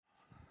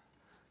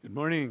Good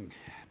morning.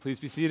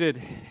 Please be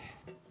seated.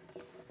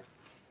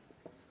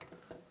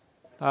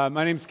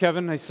 My name's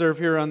Kevin. I serve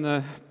here on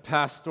the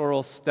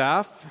pastoral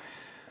staff.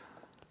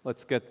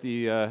 Let's get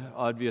the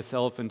obvious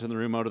elephant in the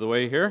room out of the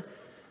way here.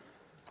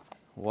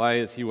 Why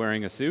is he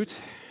wearing a suit?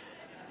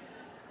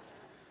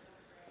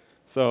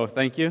 So,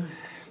 thank you.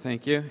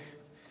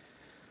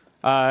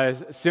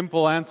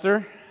 Simple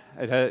answer.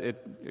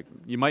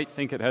 You might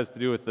think it has to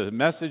do with the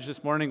message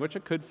this morning, which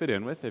it could fit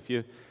in with if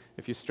you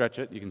stretch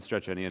it. You can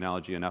stretch any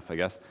analogy enough, I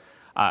guess.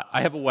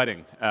 I have a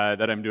wedding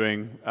that I'm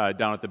doing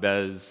down at the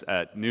Bez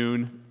at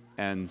noon,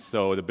 and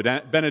so the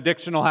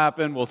benediction will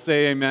happen. We'll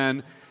say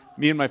amen.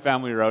 Me and my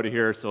family are out of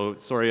here, so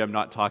sorry I'm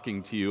not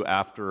talking to you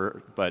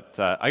after, but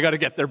I got to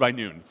get there by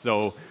noon.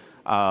 So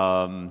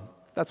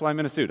that's why I'm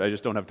in a suit. I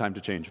just don't have time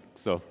to change.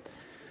 So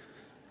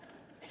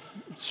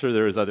I'm sure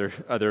there is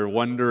other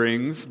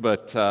wonderings,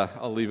 but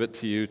I'll leave it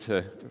to you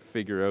to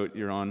figure out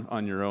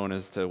on your own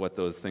as to what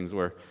those things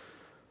were.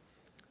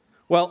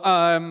 Well,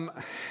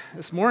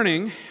 this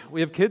morning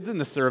we have kids in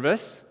the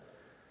service.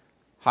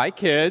 Hi,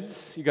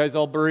 kids. You guys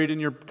all buried in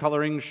your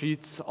coloring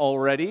sheets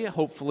already?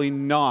 Hopefully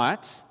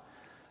not.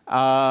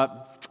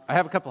 I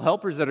have a couple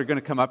helpers that are going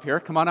to come up here.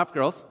 Come on up,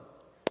 girls.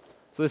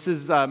 So this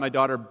is my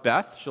daughter,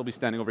 Beth. She'll be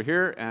standing over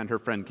here, and her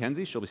friend,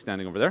 Kenzie. She'll be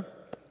standing over there.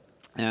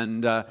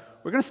 And we're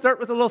going to start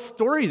with a little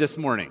story this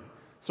morning.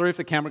 Sorry if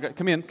the camera guy...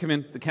 Come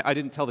in. I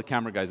didn't tell the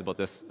camera guys about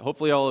this.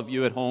 Hopefully all of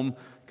you at home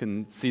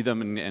can see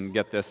them and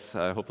get this.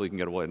 Hopefully you can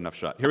get a wide enough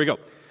shot. Here we go.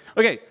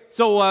 Okay,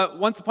 so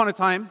once upon a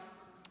time,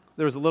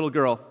 there was a little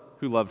girl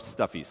who loved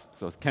stuffies.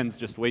 So Ken's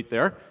just wait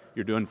there.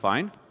 You're doing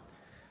fine.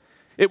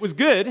 It was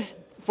good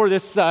for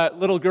this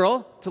little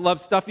girl to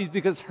love stuffies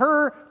because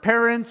her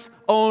parents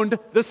owned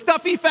the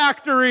Stuffy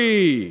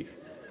Factory.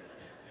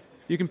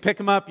 You can pick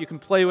them up, you can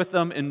play with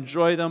them,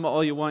 enjoy them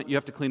all you want. You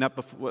have to clean up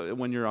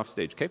when you're off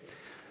stage, okay?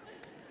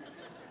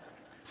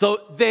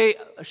 So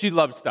she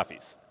loved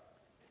stuffies.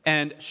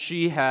 And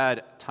she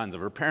had tons of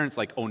her parents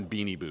owned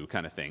Beanie Boo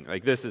kind of thing.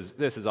 This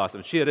is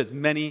awesome. She had as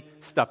many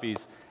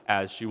stuffies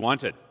as she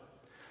wanted.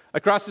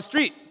 Across the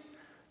street,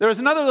 there was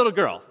another little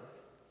girl.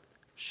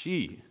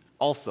 She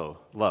also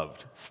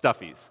loved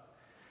stuffies.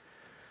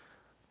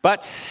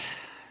 But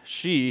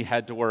she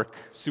had to work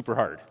super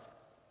hard.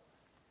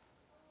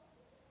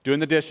 Doing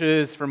the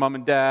dishes for mom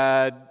and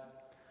dad,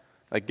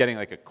 getting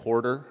a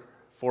quarter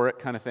for it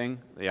kind of thing.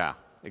 Yeah,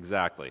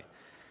 exactly.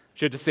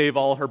 She had to save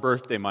all her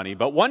birthday money.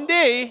 But one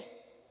day,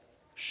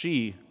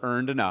 she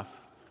earned enough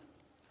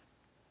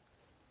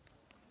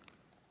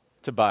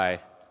to buy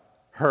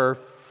her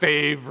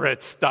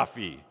favorite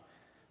stuffy.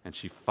 And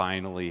she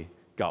finally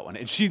got one.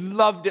 And she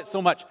loved it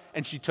so much.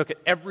 And she took it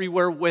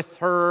everywhere with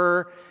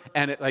her.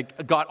 And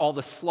it got all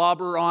the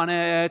slobber on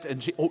it.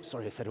 And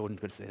I said I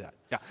wasn't going to say that.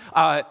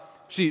 Yeah.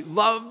 She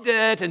loved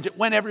it. And it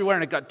went everywhere.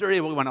 And it got dirty.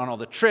 We went on all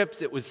the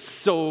trips. It was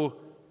so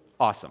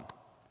awesome.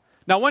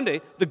 Now, one day,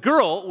 the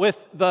girl with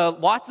the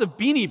lots of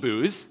Beanie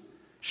Boos,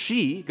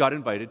 she got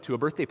invited to a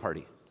birthday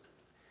party.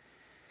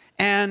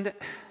 And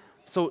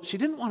so she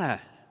didn't want to,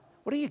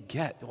 what do you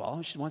get?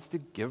 Well, she wants to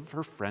give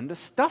her friend a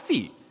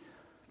stuffy.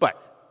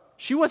 But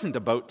she wasn't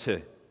about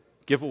to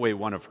give away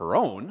one of her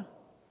own.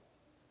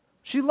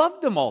 She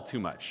loved them all too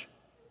much.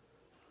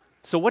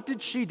 So what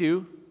did she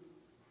do?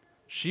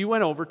 She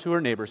went over to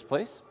her neighbor's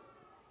place.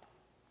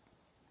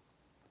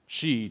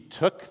 She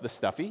took the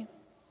stuffy.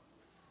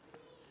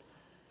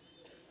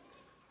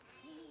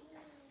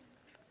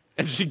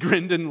 And she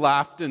grinned and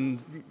laughed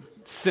and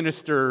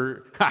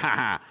sinister,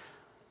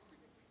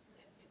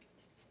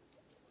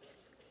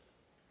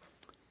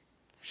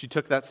 She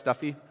took that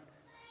stuffy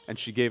and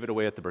she gave it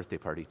away at the birthday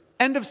party.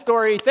 End of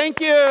story. Thank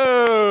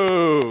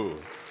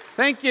you.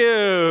 Thank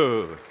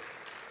you.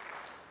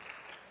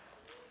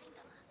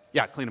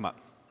 Yeah, clean them up.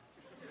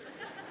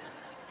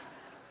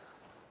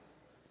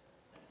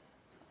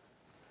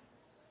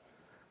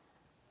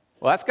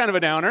 Well, that's kind of a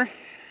downer.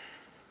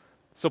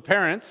 So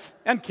parents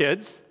and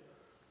kids...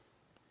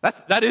 That's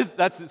it.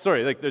 That's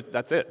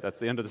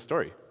the end of the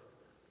story.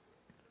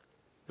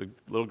 The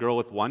little girl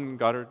with one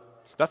got her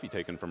stuffy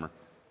taken from her.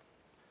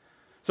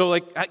 So,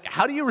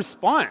 how do you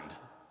respond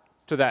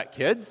to that,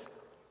 kids?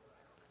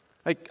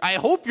 I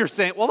hope you're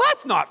saying, well,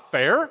 that's not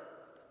fair.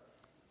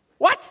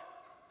 What?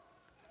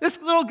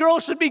 This little girl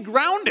should be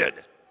grounded.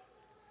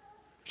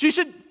 She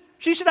should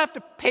have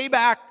to pay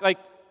back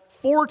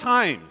 4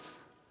 times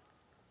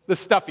the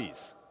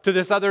stuffies to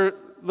this other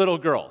little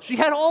girl. She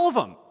had all of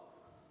them.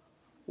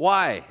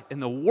 Why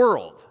in the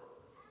world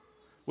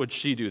would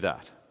she do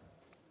that?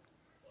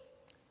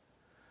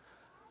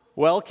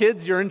 Well,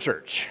 kids, you're in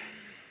church.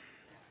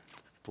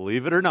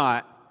 Believe it or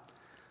not,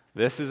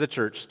 this is a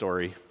church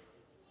story.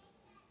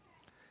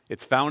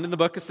 It's found in the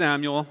book of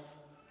Samuel,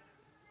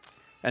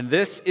 and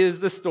this is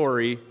the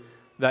story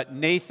that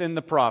Nathan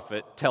the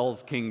prophet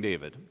tells King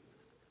David.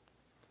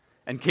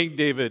 And King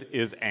David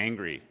is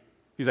angry.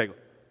 He's like,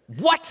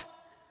 what?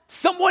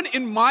 Someone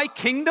in my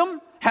kingdom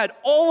had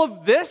all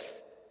of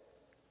this?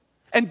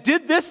 And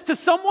did this to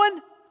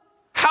someone?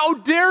 How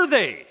dare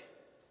they?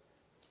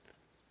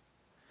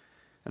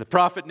 And the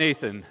prophet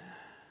Nathan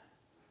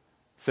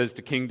says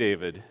to King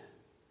David,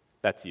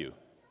 "That's you.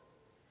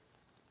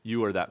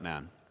 You are that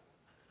man.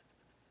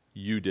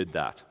 You did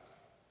that."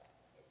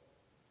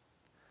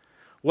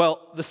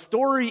 Well, the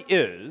story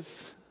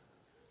is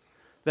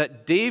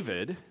that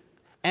David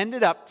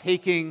ended up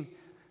taking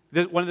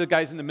one of the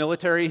guys in the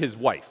military, his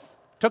wife.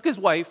 Took his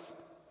wife,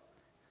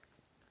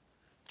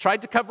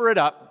 tried to cover it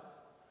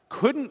up,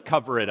 couldn't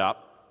cover it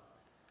up,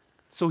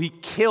 so he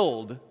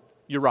killed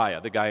Uriah,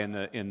 the guy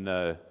in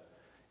the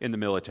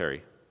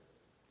military.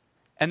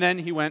 And then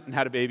he went and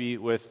had a baby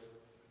with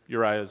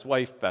Uriah's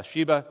wife,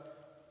 Bathsheba,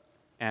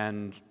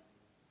 and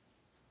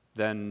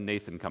then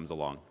Nathan comes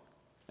along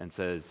and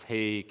says,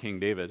 "Hey, King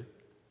David,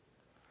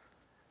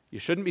 you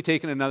shouldn't be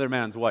taking another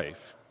man's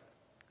wife,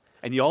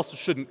 and you also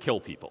shouldn't kill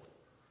people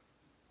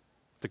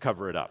to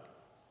cover it up."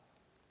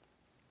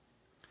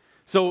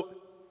 So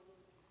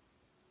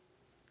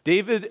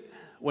David,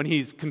 when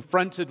he's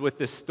confronted with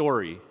this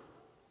story,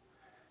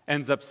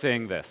 ends up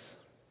saying this: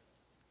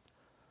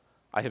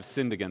 "I have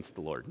sinned against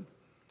the Lord."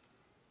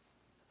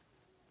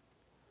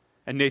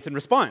 And Nathan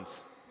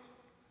responds,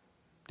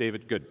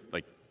 "David, good,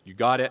 you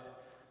got it.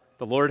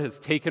 The Lord has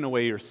taken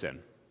away your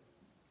sin,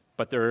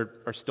 but there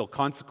are still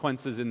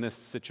consequences in this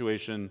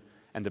situation,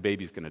 and the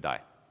baby's going to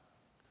die."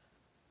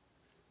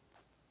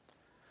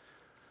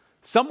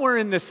 Somewhere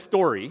in this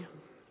story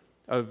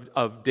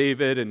of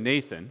David and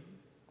Nathan,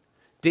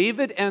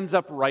 David ends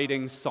up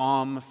writing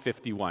Psalm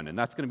 51, and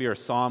that's going to be our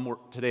psalm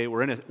today.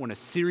 We're in a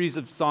series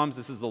of psalms.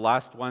 This is the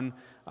last one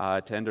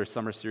to end our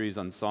summer series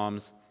on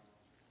psalms.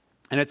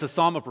 And it's a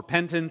psalm of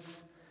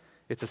repentance.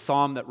 It's a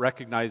psalm that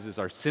recognizes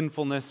our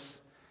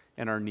sinfulness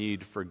and our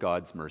need for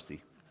God's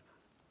mercy.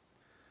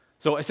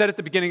 So I said at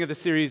the beginning of the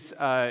series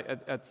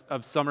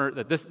of summer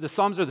that the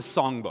Psalms are the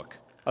songbook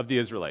of the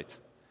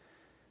Israelites.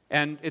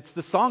 And it's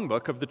the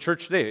songbook of the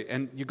church today.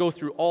 And you go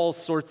through all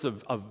sorts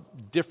of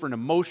different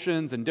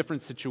emotions and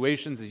different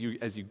situations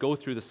as you go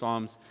through the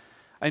Psalms.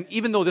 And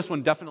even though this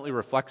one definitely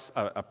reflects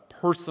a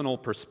personal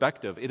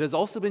perspective, it has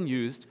also been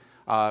used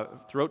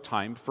throughout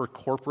time for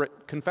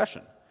corporate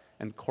confession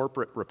and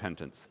corporate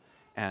repentance.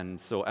 And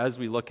so as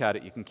we look at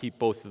it, you can keep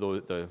both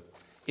the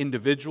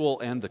individual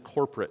and the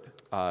corporate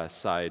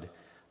side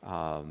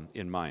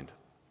in mind.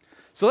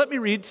 So let me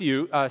read to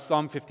you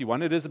Psalm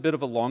 51. It is a bit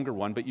of a longer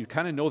one, but you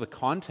kind of know the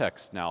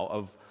context now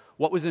of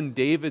what was in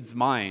David's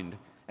mind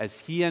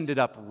as he ended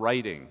up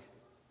writing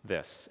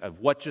this, of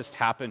what just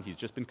happened. He's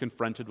just been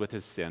confronted with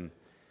his sin,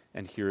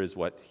 and here is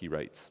what he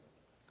writes.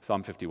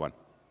 Psalm 51.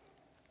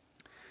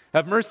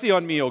 "Have mercy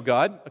on me, O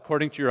God,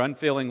 according to your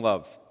unfailing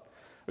love.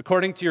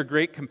 According to your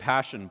great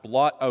compassion,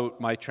 blot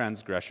out my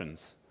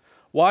transgressions.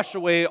 Wash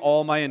away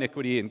all my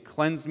iniquity and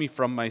cleanse me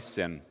from my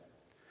sin.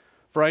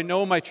 For I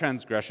know my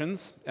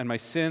transgressions, and my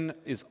sin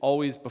is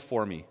always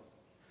before me.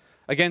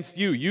 Against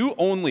you, you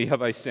only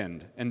have I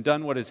sinned and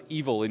done what is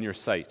evil in your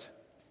sight.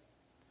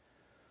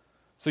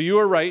 So you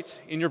are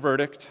right in your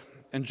verdict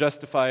and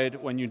justified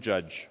when you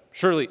judge.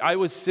 Surely I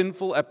was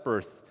sinful at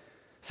birth,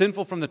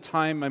 sinful from the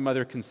time my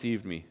mother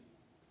conceived me.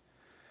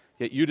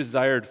 Yet you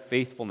desired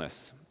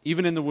faithfulness.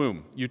 Even in the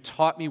womb, you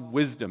taught me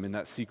wisdom in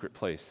that secret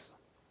place.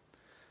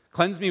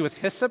 Cleanse me with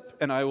hyssop,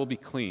 and I will be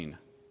clean.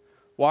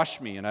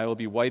 Wash me, and I will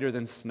be whiter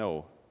than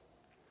snow.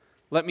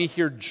 Let me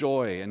hear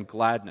joy and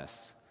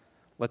gladness.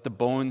 Let the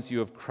bones you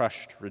have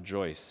crushed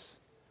rejoice.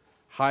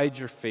 Hide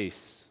your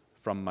face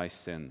from my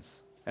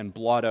sins, and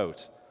blot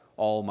out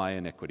all my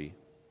iniquity.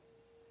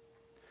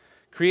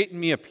 Create in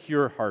me a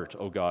pure heart,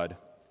 O God,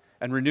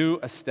 and renew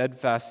a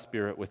steadfast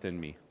spirit within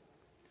me.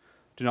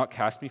 Do not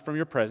cast me from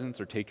your presence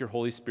or take your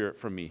Holy Spirit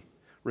from me.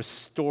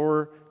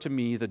 Restore to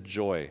me the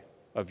joy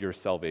of your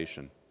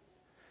salvation,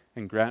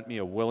 and grant me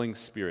a willing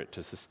spirit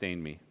to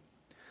sustain me.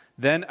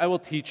 Then I will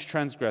teach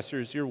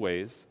transgressors your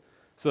ways,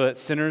 so that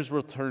sinners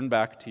will turn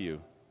back to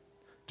you.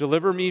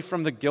 Deliver me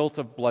from the guilt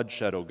of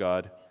bloodshed, O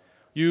God,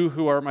 you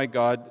who are my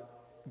God,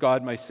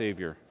 my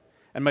Savior,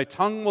 and my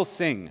tongue will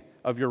sing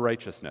of your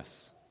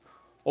righteousness.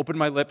 Open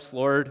my lips,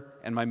 Lord,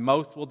 and my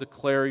mouth will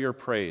declare your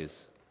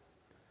praise.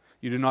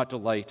 You do not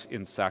delight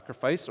in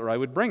sacrifice, or I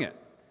would bring it.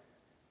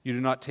 You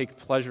do not take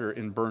pleasure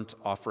in burnt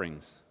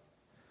offerings.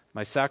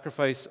 My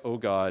sacrifice, O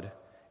God,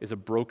 is a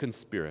broken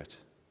spirit,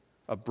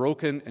 a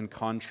broken and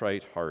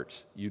contrite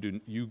heart.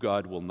 You,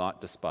 God, will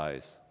not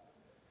despise.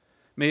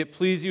 May it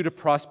please you to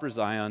prosper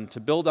Zion, to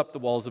build up the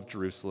walls of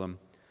Jerusalem.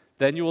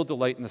 Then you will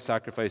delight in the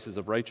sacrifices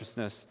of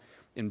righteousness,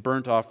 in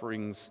burnt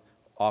offerings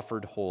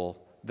offered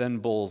whole. Then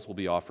bulls will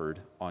be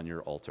offered on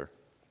your altar.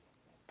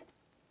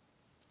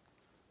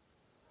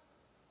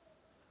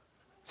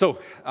 So,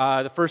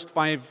 the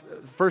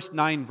first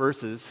 9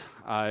 verses,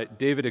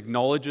 David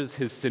acknowledges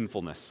his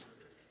sinfulness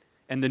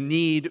and the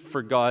need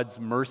for God's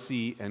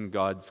mercy and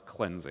God's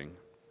cleansing.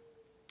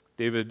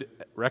 David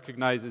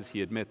recognizes,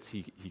 he admits,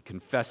 he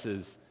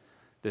confesses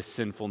this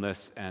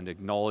sinfulness and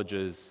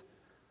acknowledges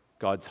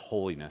God's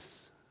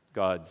holiness,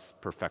 God's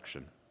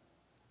perfection.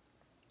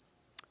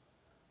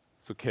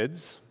 So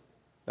kids,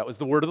 that was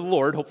the word of the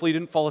Lord. Hopefully you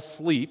didn't fall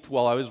asleep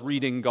while I was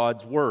reading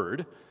God's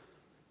word,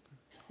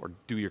 or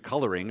do your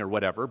coloring or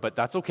whatever, but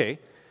that's okay.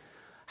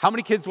 How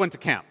many kids went to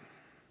camp?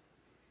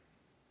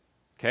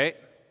 Okay,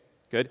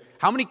 good.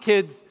 How many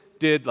kids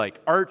did like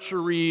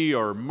archery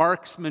or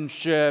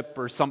marksmanship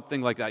or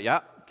something like that?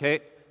 Yeah, okay,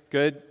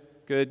 good,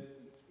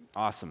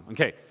 awesome.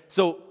 Okay,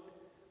 so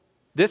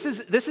this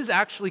is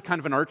actually kind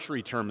of an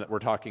archery term that we're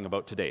talking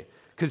about today.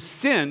 Because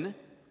sin,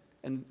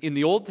 and in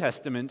the Old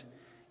Testament,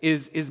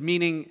 is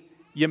meaning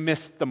you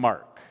missed the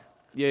mark.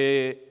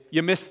 You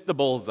missed the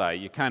bullseye.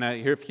 You kind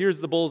of, here's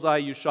the bullseye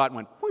you shot and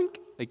went, boink,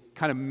 like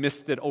kind of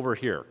missed it over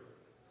here.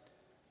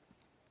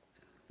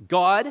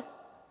 God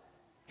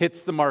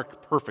hits the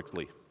mark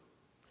perfectly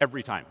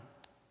every time.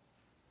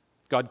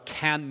 God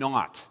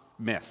cannot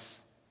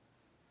miss.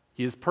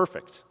 He is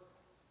perfect.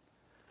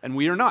 And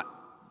we are not.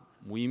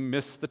 We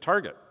miss the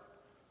target.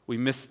 We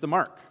miss the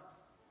mark.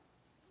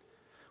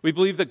 We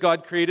believe that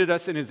God created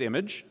us in His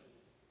image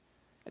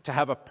to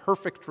have a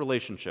perfect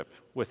relationship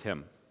with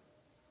Him.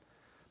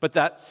 But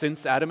that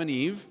since Adam and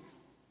Eve,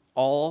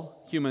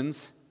 all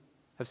humans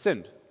have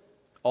sinned.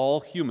 All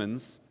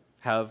humans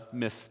have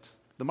missed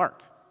the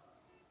mark.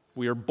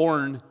 We are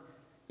born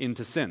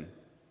into sin.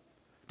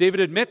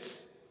 David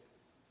admits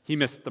he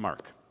missed the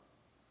mark.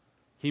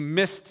 He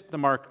missed the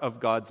mark of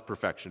God's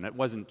perfection. It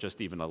wasn't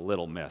just even a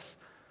little miss.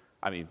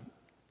 I mean,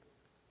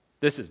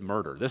 this is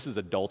murder. This is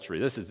adultery.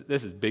 This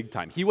is big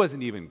time. He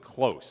wasn't even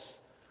close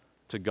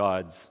to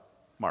God's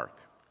mark.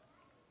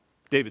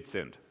 David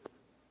sinned,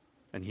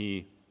 and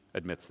he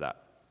admits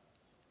that.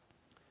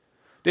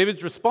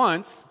 David's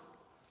response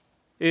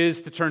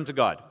is to turn to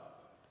God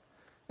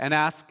and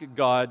ask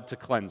God to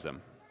cleanse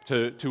him,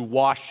 to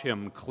wash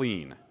him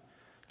clean,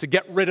 to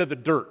get rid of the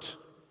dirt.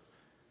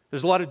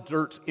 There's a lot of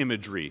dirt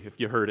imagery, if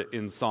you heard it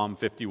in Psalm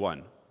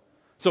 51.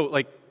 So,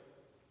 like,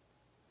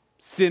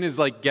 sin is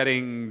like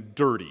getting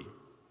dirty.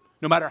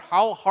 No matter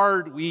how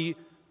hard we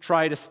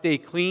try to stay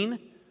clean,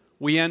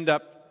 we end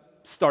up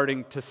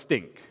starting to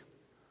stink.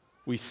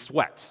 We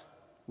sweat.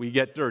 We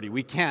get dirty.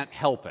 We can't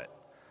help it.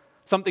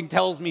 Something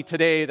tells me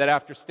today that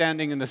after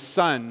standing in the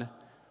sun,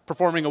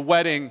 performing a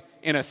wedding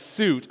in a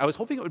suit, I was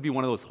hoping it would be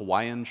one of those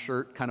Hawaiian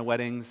shirt kind of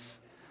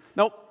weddings.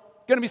 Nope.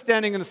 Going to be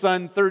standing in the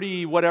sun,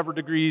 30 whatever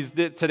degrees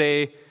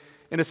today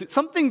in a suit.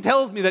 Something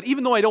tells me that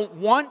even though I don't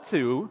want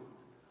to,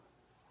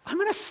 I'm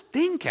going to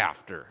stink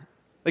after.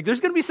 Like,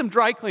 there's going to be some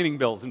dry cleaning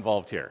bills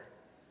involved here.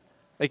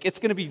 Like, it's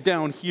going to be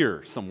down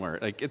here somewhere.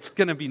 Like, it's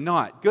going to be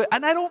not good.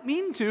 And I don't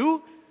mean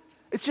to.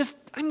 It's just,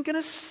 I'm going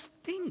to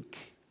stink.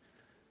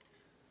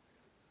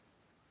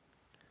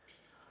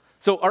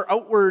 So our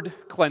outward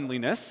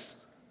cleanliness,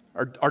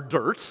 our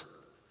dirt,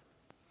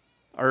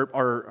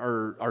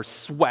 our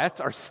sweat,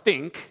 our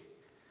stink,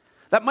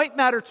 that might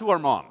matter to our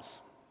moms.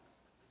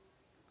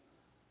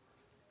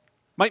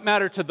 Might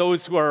matter to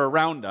those who are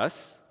around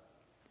us,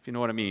 if you know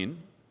what I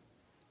mean.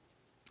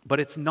 But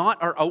it's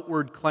not our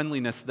outward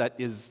cleanliness that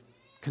is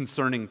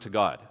concerning to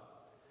God.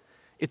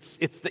 It's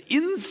the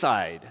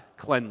inside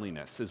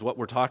cleanliness is what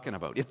we're talking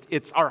about.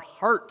 It's our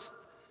heart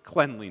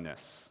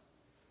cleanliness.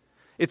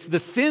 It's the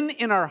sin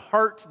in our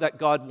heart that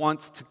God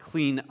wants to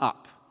clean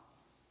up.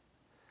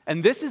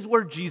 And this is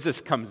where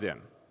Jesus comes in.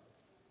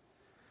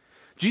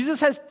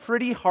 Jesus has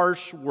pretty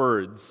harsh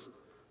words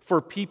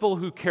for people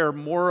who care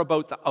more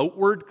about the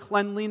outward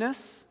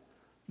cleanliness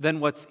than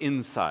what's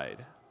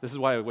inside. This is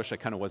why I wish I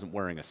kind of wasn't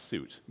wearing a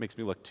suit. It makes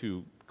me look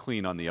too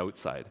clean on the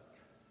outside.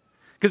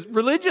 Because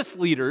religious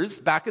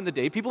leaders back in the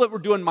day, people that were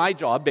doing my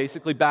job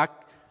basically back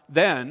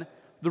then,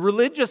 the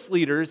religious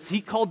leaders, he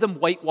called them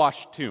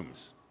whitewashed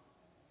tombs.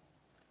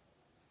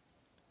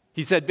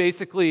 He said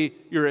basically,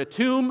 you're a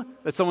tomb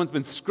that someone's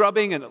been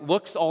scrubbing and it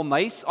looks all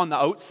nice on the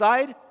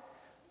outside.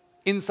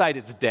 Inside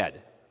it's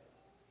dead.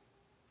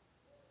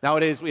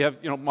 Nowadays we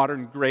have,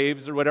 modern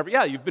graves or whatever.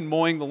 Yeah, you've been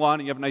mowing the lawn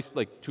and you have a nice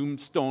like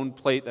tombstone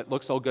plate that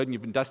looks all good and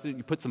you've been dusting it and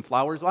you put some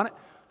flowers on it.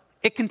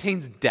 It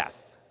contains death.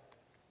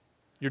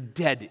 You're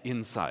dead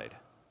inside.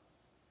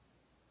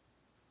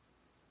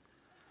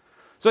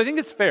 So I think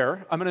it's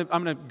fair. I'm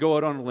gonna go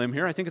out on a limb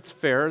here. I think it's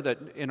fair that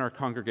in our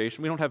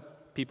congregation we don't have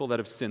people that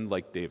have sinned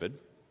like David,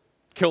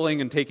 killing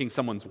and taking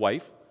someone's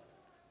wife.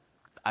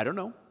 I don't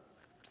know.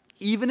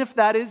 Even if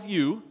that is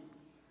you,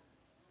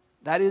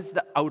 that is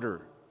the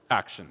outer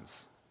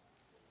actions.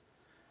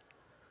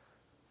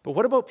 But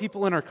what about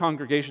people in our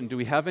congregation? Do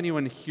we have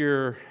anyone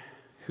here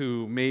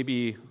who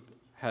maybe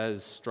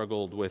has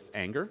struggled with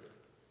anger?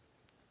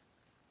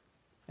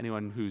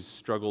 Anyone who's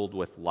struggled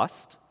with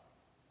lust?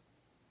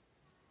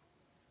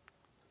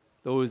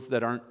 Those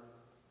that aren't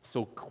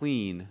so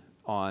clean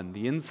on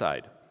the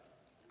inside.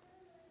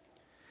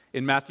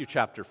 In Matthew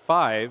chapter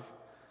 5,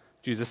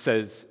 Jesus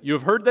says, "You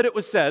have heard that it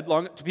was said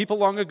to people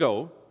long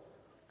ago,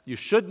 you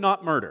should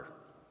not murder,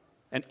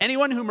 and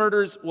anyone who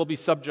murders will be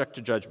subject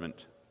to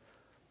judgment.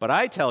 But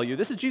I tell you,"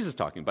 this is Jesus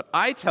talking, "but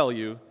I tell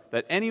you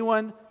that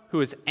anyone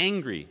who is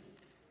angry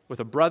with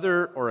a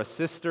brother or a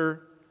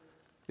sister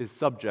is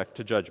subject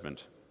to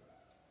judgment."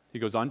 He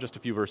goes on just a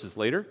few verses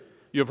later,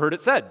 "You have heard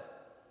it said,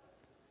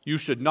 you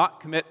should not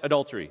commit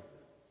adultery.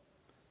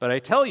 But I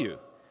tell you,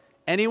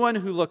 anyone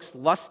who looks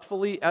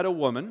lustfully at a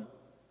woman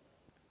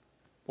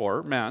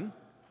or man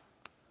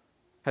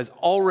has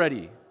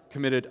already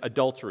committed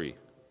adultery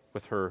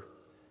with her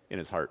in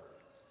his heart.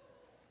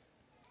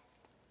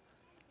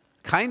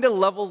 Kind of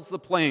levels the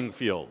playing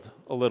field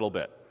a little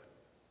bit.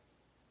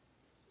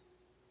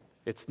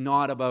 It's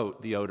not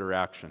about the outer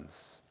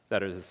actions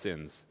that are the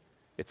sins.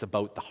 It's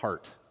about the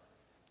heart,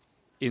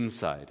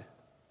 inside.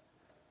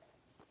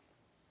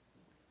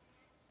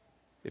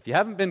 If you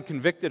haven't been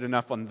convicted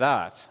enough on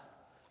that,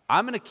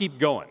 I'm going to keep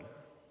going.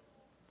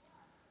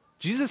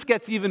 Jesus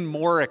gets even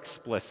more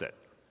explicit.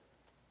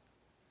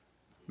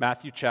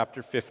 Matthew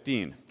chapter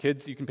 15.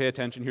 Kids, you can pay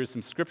attention. Here's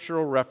some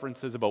scriptural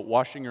references about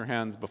washing your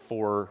hands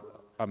before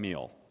a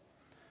meal.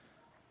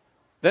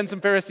 Then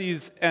some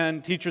Pharisees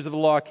and teachers of the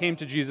law came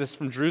to Jesus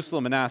from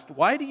Jerusalem and asked,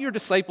 "Why do your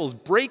disciples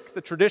break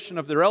the tradition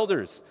of their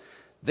elders?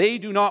 They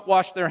do not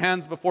wash their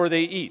hands before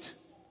they eat."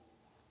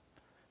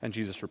 And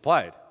Jesus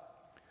replied,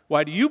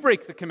 "Why do you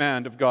break the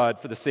command of God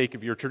for the sake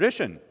of your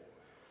tradition?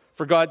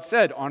 For God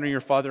said, 'Honor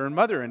your father and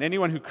mother,' and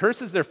anyone who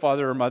curses their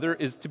father or mother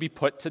is to be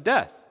put to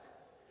death.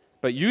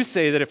 But you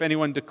say that if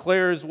anyone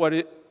declares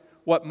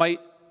what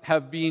might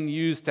have been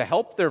used to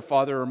help their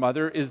father or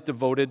mother is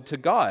devoted to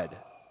God.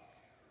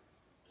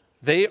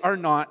 They are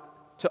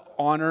not to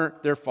honor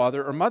their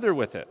father or mother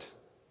with it.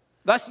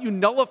 Thus you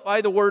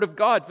nullify the word of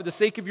God for the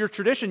sake of your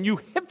tradition, you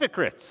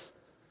hypocrites.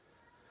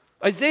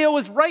 Isaiah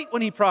was right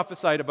when he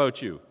prophesied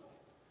about you.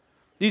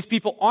 These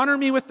people honor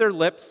me with their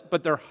lips,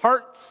 but their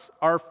hearts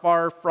are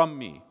far from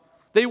me.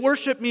 They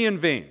worship me in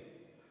vain.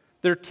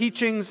 Their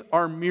teachings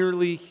are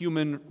merely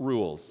human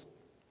rules."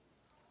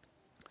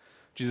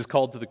 Jesus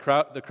called to the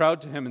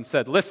crowd to him and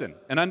said, "Listen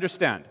and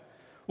understand.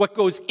 What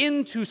goes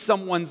into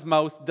someone's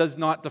mouth does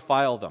not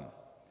defile them,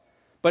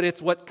 but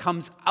it's what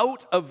comes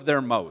out of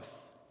their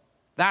mouth.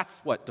 That's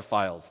what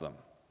defiles them."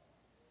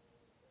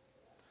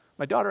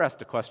 My daughter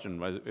asked a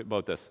question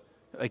about this.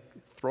 Like,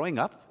 throwing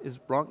up is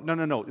wrong?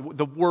 No.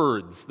 The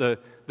words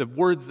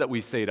that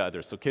we say to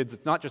others. So kids,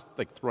 it's not just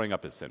like throwing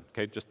up is sin.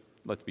 Okay, just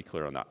let's be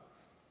clear on that.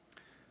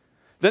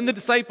 Then the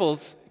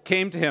disciples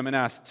came to him and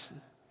asked,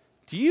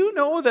 "Do you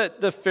know that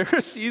the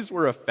Pharisees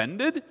were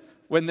offended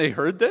when they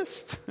heard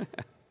this?"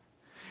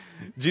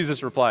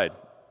 Jesus replied,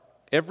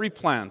 "Every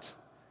plant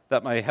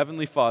that my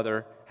heavenly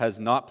Father has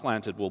not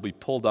planted will be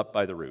pulled up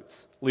by the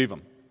roots. Leave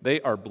them.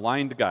 They are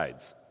blind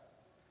guides.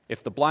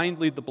 If the blind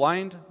lead the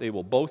blind, they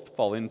will both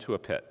fall into a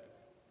pit."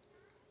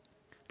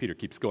 Peter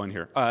keeps going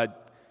here.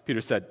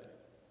 Peter said,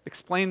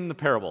 "Explain the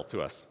parable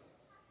to us."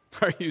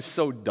 "Are you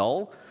so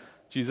dull?"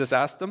 Jesus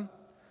asked them.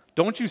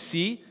 "Don't you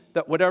see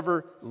that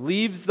whatever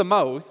leaves the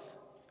mouth,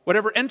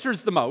 whatever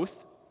enters the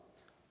mouth,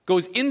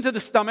 goes into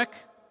the stomach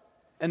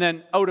and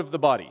then out of the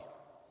body?"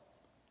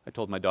 I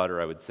told my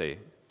daughter I would say,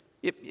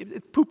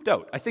 it pooped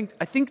out. I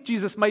think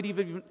Jesus might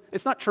even,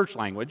 it's not church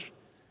language,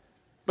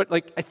 but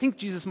like I think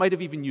Jesus might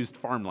have even used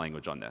farm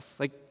language on this.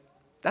 Like,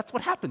 that's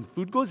what happens.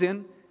 Food goes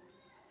in,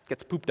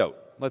 gets pooped out.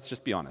 Let's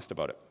just be honest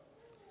about it.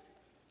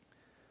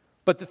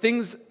 But the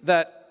things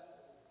that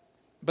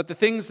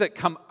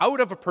come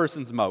out of a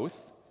person's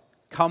mouth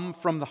come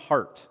from the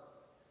heart.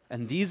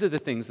 And these are the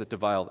things that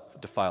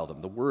defile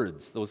them, the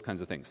words, those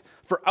kinds of things.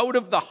 For out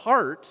of the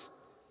heart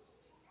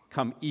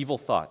come evil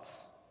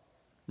thoughts,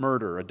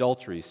 murder,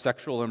 adultery,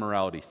 sexual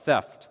immorality,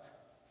 theft,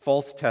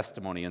 false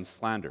testimony, and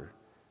slander.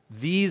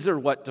 These are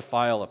what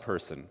defile a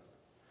person.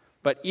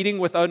 But eating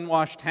with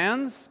unwashed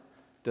hands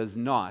does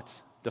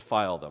not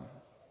defile them.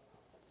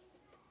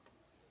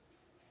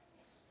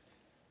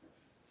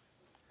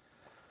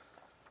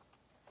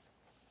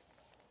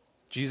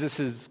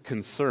 Jesus'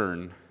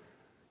 concern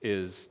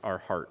is our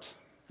heart.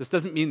 This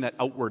doesn't mean that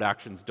outward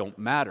actions don't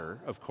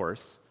matter, of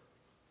course.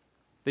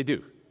 They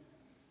do.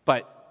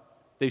 But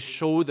they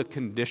show the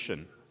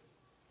condition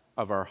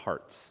of our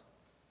hearts.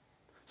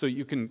 So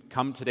you can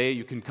come today,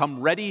 you can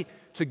come ready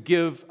to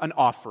give an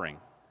offering.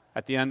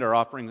 At the end,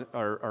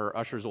 our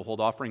ushers will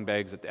hold offering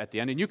bags at the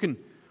end, and you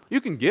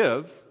can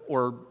give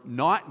or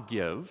not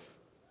give.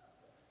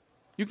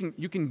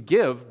 You can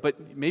give,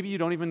 but maybe you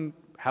don't even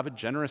have a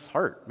generous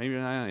heart. Maybe,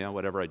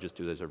 whatever, I just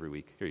do this every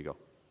week. Here you go.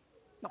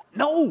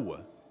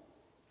 No!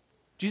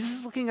 Jesus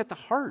is looking at the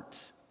heart.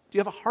 Do you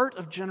have a heart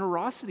of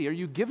generosity? Are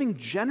you giving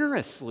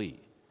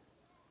generously?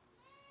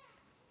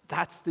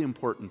 That's the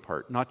important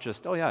part. Not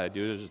just, I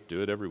just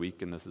do it every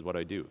week and this is what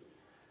I do.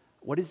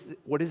 What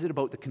is it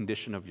about the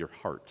condition of your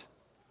heart?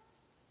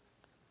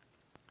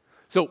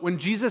 So when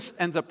Jesus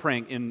ends up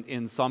praying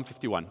in Psalm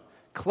 51,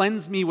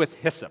 "Cleanse me with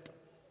hyssop."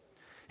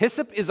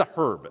 Hyssop is a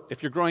herb.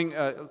 If you're growing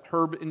a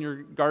herb in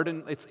your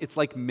garden, it's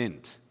like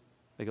mint,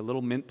 like a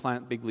little mint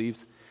plant, big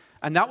leaves.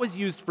 And that was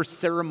used for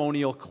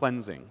ceremonial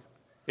cleansing.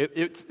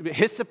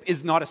 Hyssop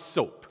is not a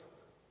soap.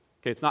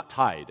 Okay, it's not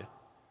Tide.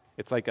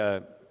 It's like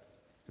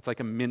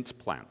a mint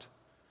plant.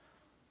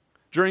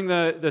 During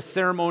the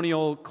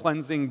ceremonial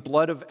cleansing,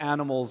 blood of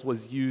animals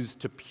was used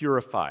to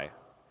purify.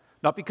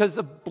 Not because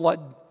of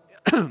blood,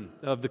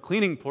 of the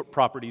cleaning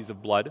properties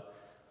of blood,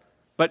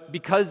 but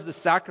because the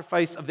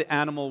sacrifice of the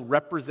animal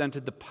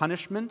represented the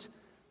punishment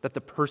that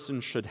the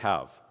person should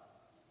have.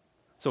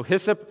 So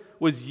hyssop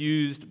was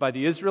used by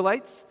the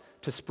Israelites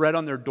to spread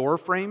on their door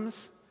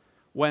frames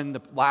when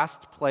the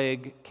last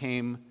plague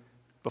came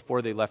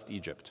before they left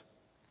Egypt.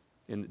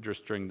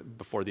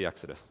 before the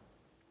Exodus.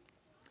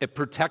 It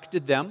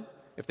protected them.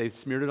 If they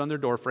smeared it on their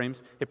door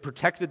frames, it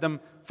protected them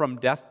from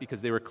death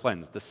because they were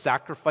cleansed. The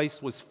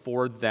sacrifice was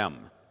for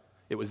them.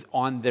 It was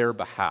on their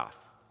behalf.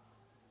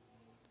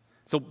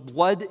 So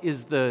blood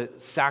is the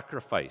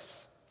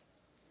sacrifice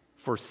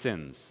for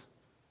sins.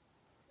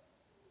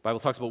 The Bible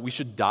talks about we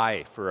should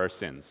die for our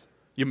sins.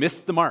 You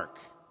missed the mark.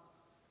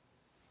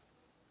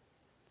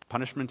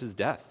 Punishment is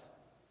death.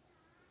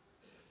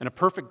 And a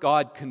perfect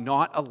God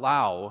cannot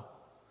allow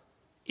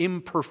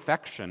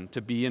imperfection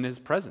to be in his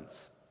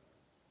presence.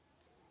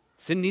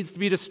 Sin needs to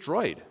be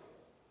destroyed.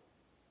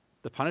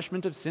 The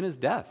punishment of sin is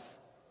death.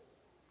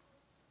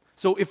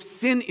 So if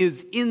sin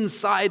is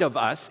inside of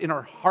us, in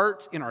our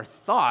heart, in our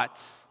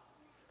thoughts,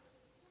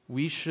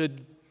 we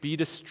should be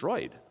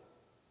destroyed.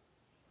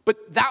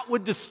 But that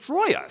would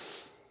destroy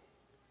us.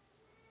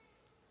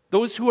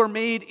 Those who are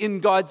made in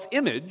God's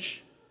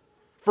image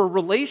for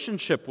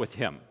relationship with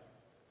him.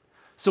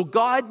 So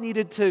God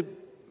needed to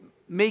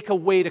make a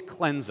way to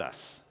cleanse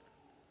us.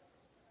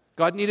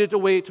 God needed a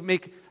way to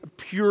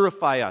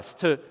purify us,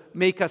 to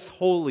make us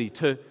holy,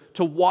 to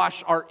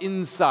wash our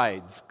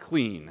insides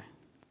clean,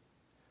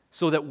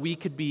 so that we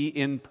could be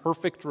in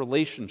perfect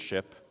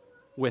relationship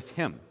with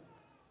him,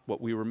 what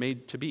we were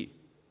made to be.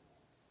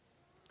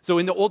 So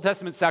in the Old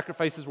Testament,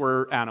 sacrifices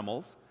were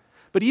animals,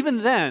 but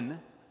even then,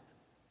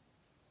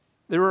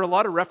 there were a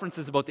lot of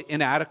references about the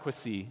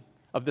inadequacy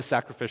of the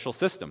sacrificial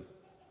system.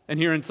 And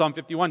here in Psalm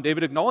 51,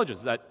 David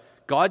acknowledges that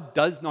God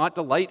does not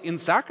delight in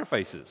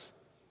sacrifices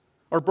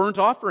or burnt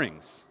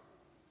offerings.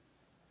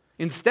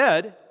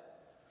 Instead,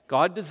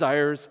 God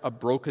desires a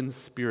broken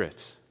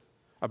spirit,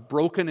 a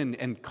broken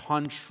and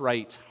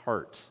contrite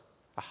heart,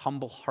 a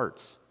humble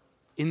heart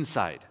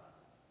inside.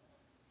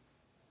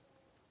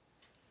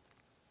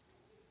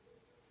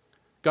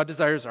 God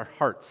desires our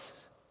hearts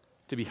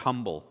to be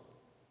humble,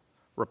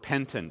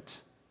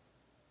 repentant,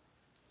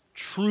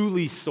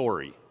 truly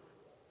sorry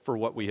for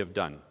what we have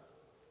done.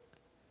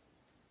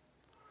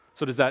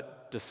 So does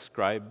that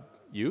describe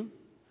you?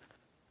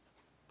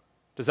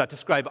 Does that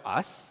describe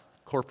us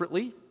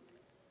corporately?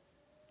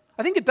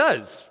 I think it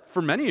does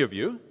for many of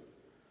you.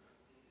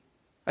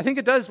 I think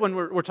it does when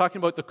we're talking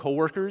about the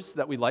coworkers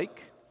that we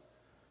like,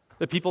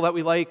 the people that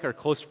we like, our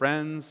close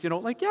friends,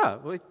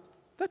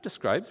 that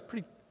describes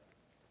pretty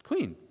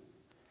clean.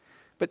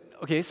 But,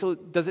 okay, so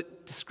does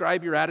it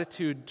describe your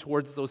attitude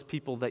towards those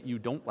people that you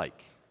don't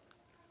like?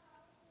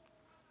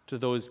 To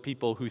those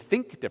people who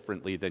think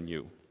differently than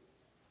you?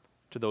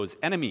 To those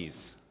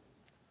enemies?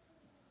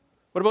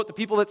 What about the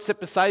people that sit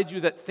beside you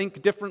that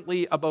think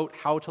differently about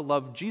how to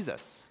love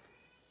Jesus?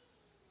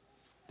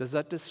 Does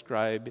that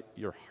describe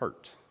your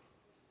heart?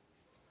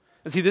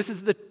 And see, this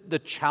is the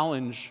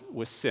challenge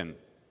with sin,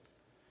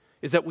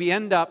 is that we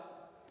end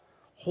up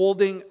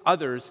holding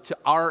others to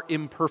our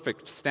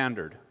imperfect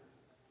standard.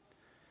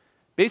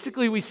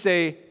 Basically, we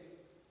say,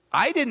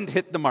 I didn't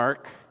hit the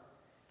mark,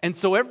 and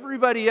so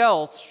everybody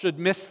else should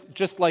miss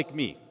just like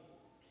me.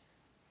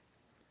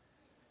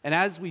 And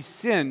as we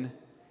sin,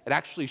 it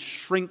actually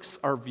shrinks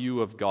our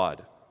view of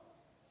God.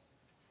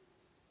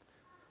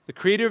 The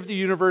creator of the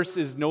universe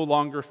is no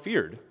longer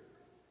feared.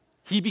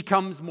 He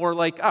becomes more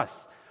like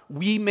us.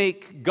 We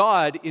make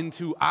God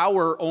into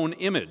our own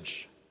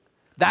image.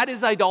 That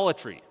is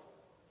idolatry.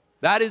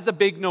 That is a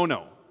big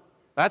no-no.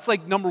 That's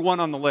like number one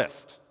on the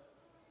list.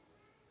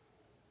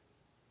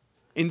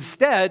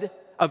 Instead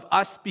of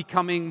us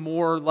becoming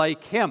more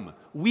like him,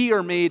 we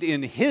are made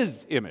in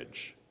his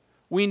image.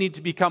 We need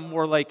to become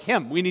more like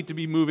him. We need to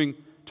be moving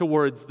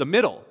towards the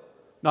middle,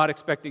 not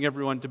expecting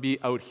everyone to be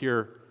out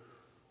here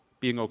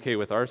being okay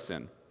with our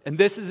sin. And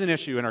this is an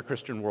issue in our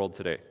Christian world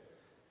today.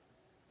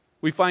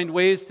 We find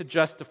ways to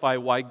justify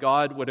why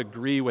God would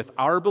agree with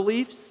our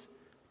beliefs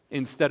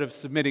instead of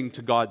submitting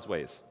to God's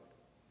ways.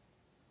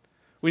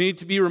 We need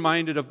to be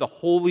reminded of the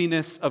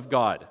holiness of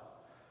God.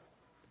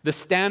 The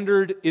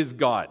standard is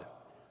God.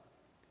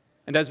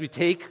 And as we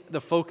take the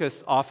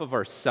focus off of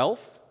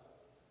ourself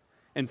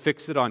and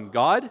fix it on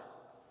God,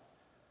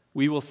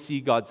 we will see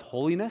God's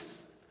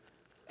holiness,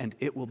 and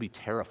it will be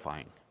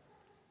terrifying.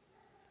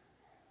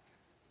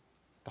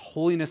 The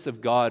holiness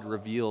of God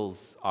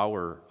reveals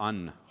our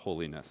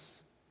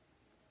unholiness.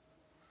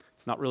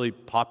 It's not really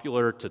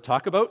popular to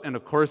talk about, and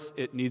of course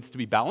it needs to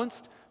be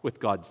balanced with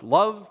God's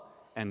love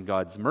and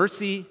God's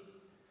mercy,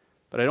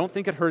 but I don't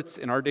think it hurts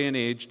in our day and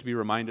age to be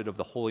reminded of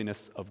the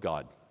holiness of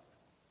God.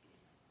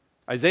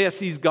 Isaiah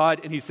sees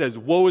God and he says,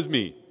 "Woe is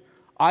me,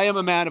 I am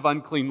a man of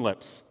unclean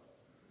lips,"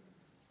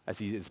 as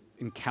he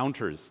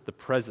encounters the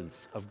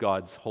presence of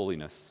God's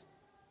holiness.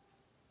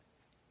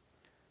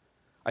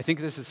 I think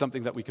this is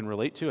something that we can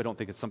relate to. I don't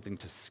think it's something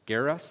to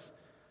scare us,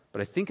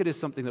 but I think it is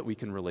something that we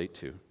can relate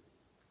to.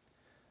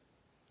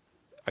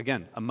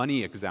 Again, a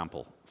money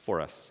example for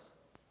us.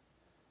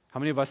 How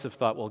many of us have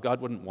thought, well,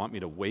 God wouldn't want me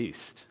to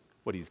waste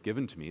what he's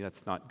given to me?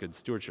 That's not good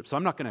stewardship. So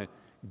I'm not going to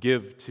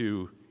give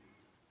to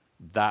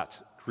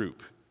that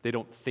group. They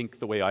don't think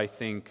the way I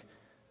think.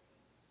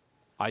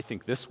 I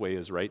think this way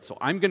is right, so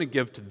I'm going to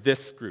give to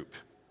this group.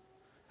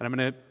 And I'm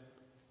going to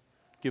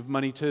give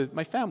money to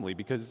my family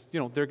because,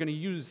 they're going to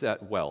use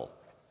that well.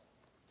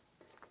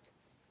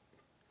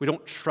 We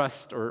don't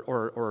trust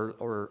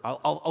or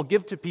I'll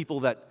give to people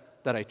that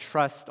I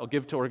trust. I'll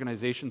give to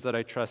organizations that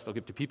I trust. I'll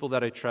give to people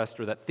that I trust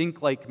or that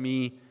think like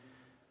me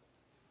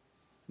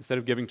instead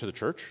of giving to the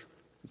church,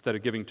 instead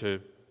of giving to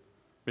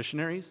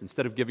missionaries,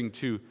 instead of giving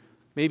to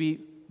maybe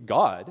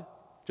God,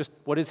 just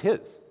what is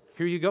His.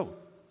 Here you go.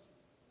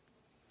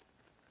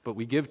 But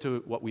we give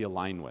to what we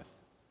align with.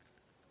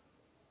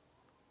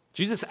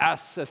 Jesus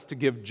asks us to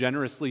give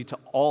generously to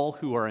all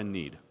who are in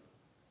need,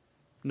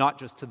 not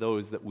just to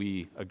those that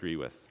we agree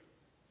with.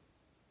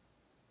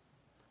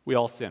 We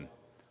all sin.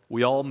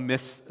 We all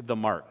miss the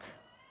mark.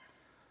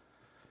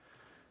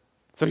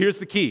 So here's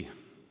the key.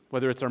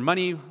 Whether it's our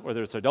money,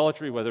 whether it's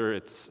idolatry, whether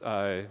it's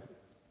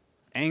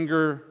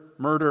anger,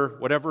 murder,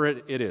 whatever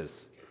it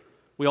is,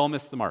 we all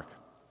miss the mark.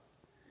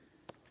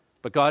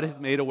 But God has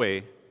made a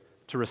way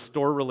to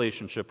restore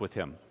relationship with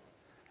Him.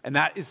 And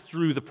that is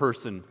through the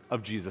person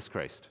of Jesus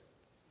Christ.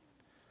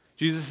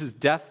 Jesus'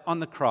 death on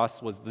the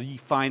cross was the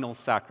final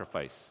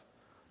sacrifice.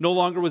 No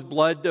longer was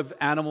blood of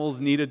animals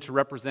needed to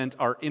represent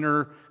our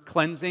inner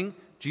cleansing.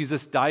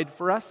 Jesus died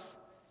for us.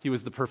 He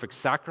was the perfect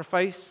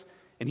sacrifice,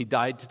 and He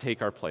died to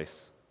take our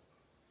place.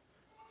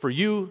 For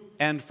you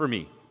and for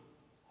me.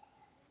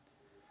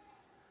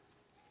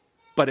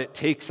 But it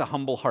takes a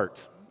humble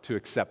heart to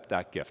accept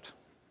that gift.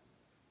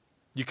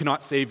 You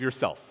cannot save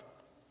yourself.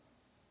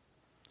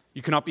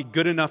 You cannot be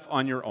good enough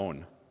on your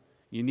own.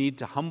 You need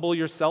to humble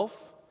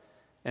yourself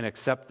and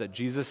accept that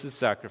Jesus'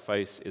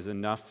 sacrifice is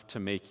enough to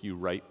make you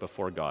right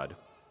before God.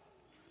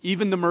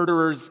 Even the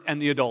murderers and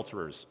the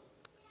adulterers.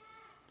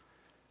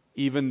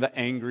 Even the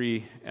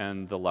angry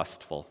and the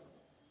lustful.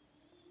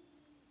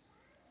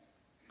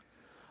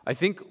 I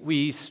think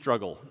we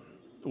struggle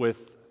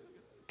with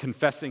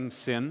confessing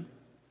sin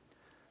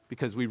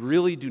because we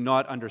really do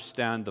not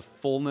understand the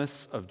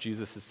fullness of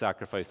Jesus'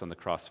 sacrifice on the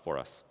cross for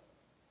us.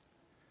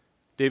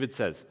 David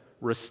says,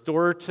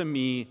 "Restore to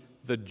me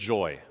the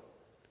joy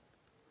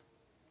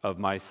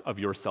of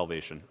your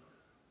salvation."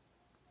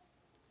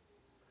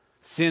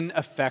 Sin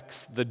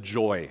affects the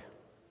joy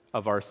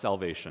of our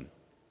salvation.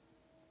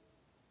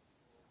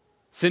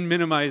 Sin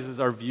minimizes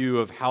our view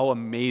of how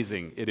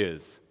amazing it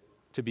is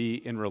to be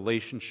in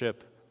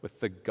relationship with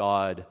the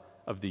God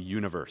of the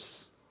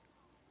universe.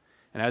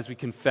 And as we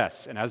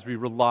confess and as we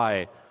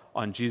rely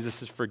on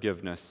Jesus'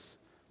 forgiveness,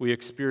 we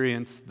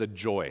experience the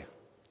joy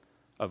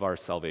of our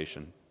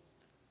salvation.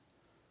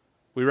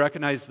 We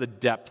recognize the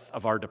depth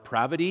of our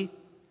depravity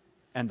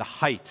and the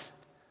height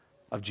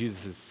of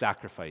Jesus'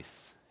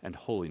 sacrifice and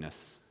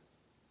holiness.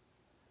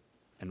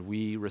 And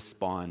we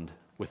respond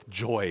with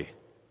joy.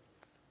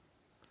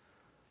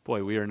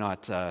 Boy, we are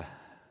not,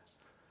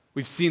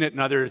 we've seen it in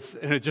others,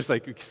 and it's just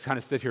like we kind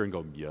of sit here and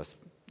go, yes,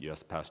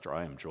 Pastor,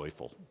 I am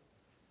joyful.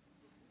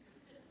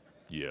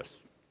 Yes.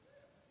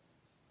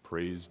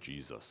 Praise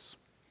Jesus.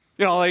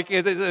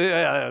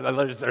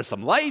 There's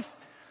some life.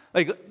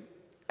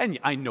 And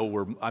I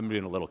know I'm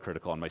being a little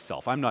critical on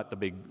myself. I'm not the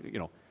big,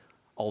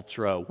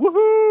 ultra,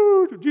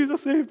 woohoo,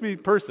 Jesus saved me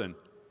person.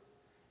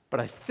 But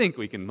I think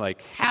we can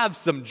have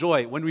some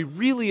joy when we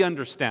really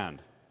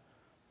understand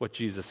what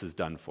Jesus has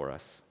done for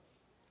us.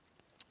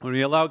 When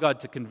we allow God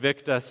to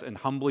convict us and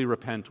humbly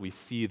repent, we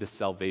see the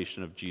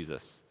salvation of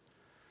Jesus.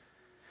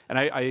 And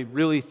I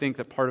really think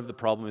that part of the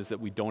problem is that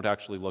we don't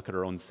actually look at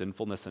our own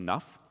sinfulness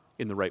enough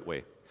in the right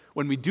way.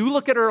 When we do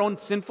look at our own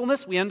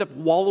sinfulness, we end up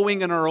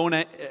wallowing in our own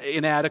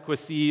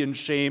inadequacy and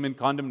shame and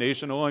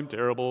condemnation. Oh, I'm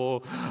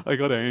terrible. I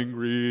got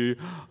angry.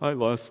 I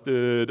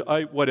lusted.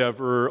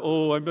 Whatever.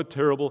 Oh, I'm a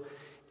terrible.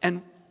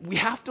 And we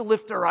have to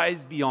lift our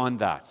eyes beyond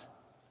that.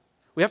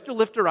 We have to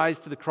lift our eyes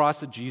to the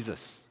cross of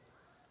Jesus.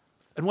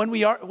 And when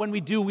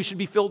we do, we should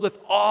be filled with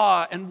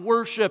awe and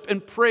worship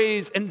and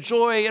praise and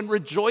joy and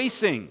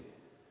rejoicing.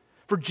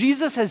 For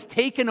Jesus has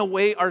taken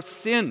away our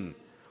sin.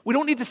 We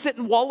don't need to sit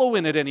and wallow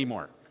in it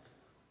anymore.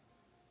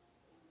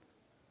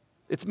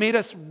 It's made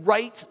us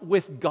right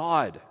with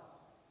God.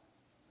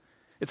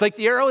 It's like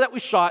the arrow that we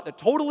shot that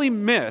totally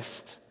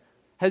missed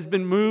has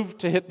been moved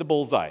to hit the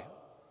bullseye.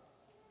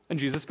 And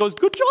Jesus goes,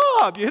 "Good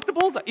job, you hit the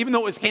bullseye." Even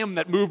though it was Him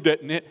that moved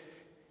it and it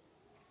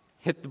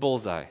hit the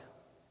bullseye.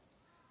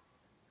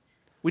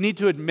 We need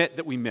to admit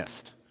that we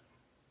missed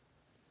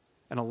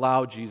and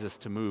allow Jesus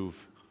to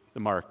move the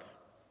mark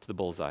to the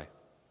bullseye.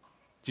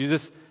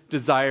 Jesus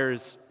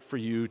desires for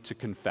you to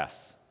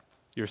confess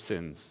your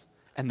sins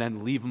and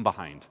then leave them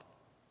behind.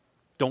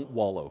 Don't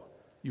wallow.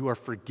 You are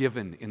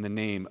forgiven in the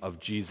name of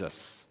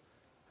Jesus.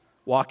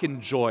 Walk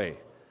in joy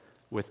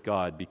with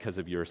God because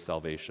of your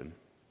salvation.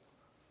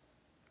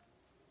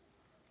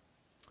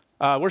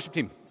 Worship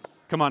team,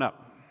 come on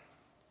up.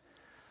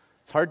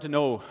 It's hard to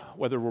know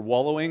whether we're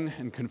wallowing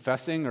and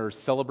confessing or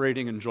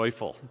celebrating and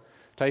joyful.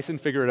 Tyson,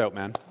 figure it out,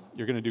 man.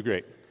 You're going to do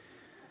great.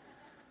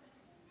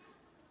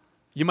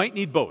 You might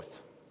need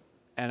both.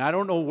 And I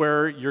don't know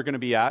where you're going to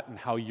be at and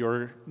how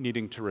you're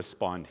needing to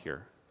respond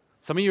here.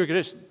 Some of you are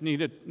going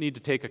to need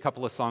to take a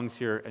couple of songs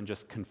here and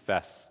just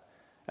confess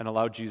and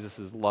allow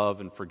Jesus'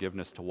 love and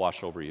forgiveness to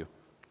wash over you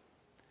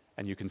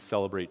and you can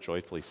celebrate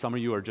joyfully. Some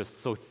of you are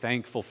just so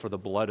thankful for the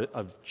blood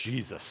of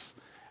Jesus,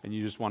 and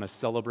you just want to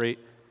celebrate.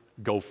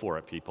 Go for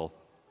it, people.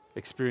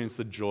 Experience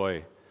the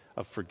joy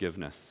of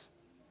forgiveness.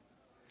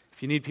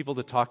 If you need people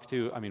to talk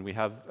to, we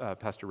have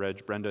Pastor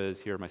Reg, Brenda is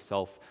here,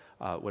 myself,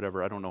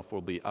 whatever. I don't know if we'll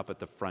be up at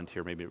the front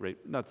here, maybe.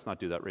 Let's not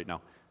do that right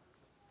now.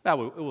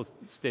 We'll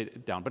stay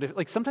down.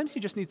 But sometimes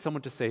you just need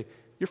someone to say,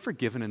 you're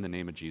forgiven in the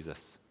name of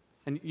Jesus.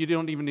 And you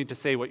don't even need to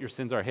say what your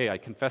sins are. Hey, I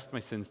confessed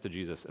my sins to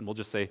Jesus. And we'll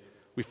just say,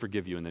 we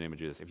forgive you in the name of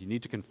Jesus. If you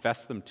need to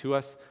confess them to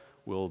us,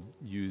 we'll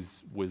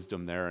use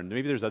wisdom there. And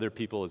maybe there's other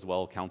people as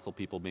well, council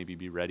people, maybe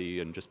be ready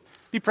and just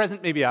be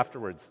present maybe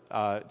afterwards.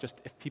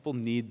 Just if people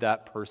need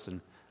that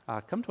person,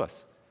 come to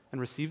us and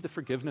receive the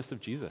forgiveness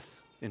of Jesus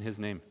in his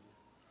name.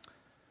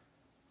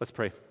 Let's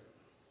pray.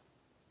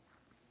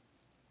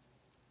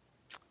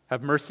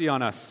 Have mercy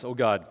on us, O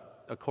God,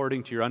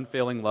 according to your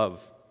unfailing love.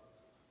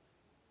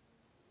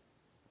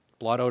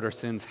 Blot out our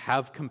sins.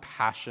 Have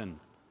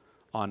compassion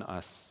on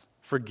us.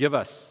 Forgive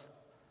us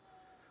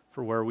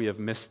for where we have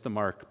missed the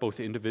mark, both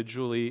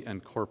individually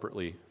and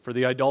corporately, for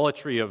the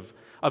idolatry of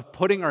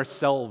putting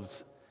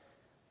ourselves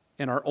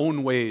in our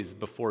own ways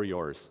before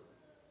yours.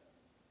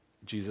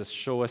 Jesus,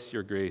 show us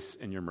your grace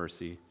and your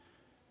mercy.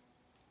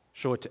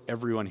 Show it to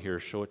everyone here.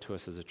 Show it to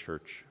us as a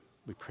church.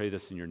 We pray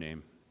this in your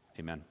name.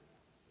 Amen.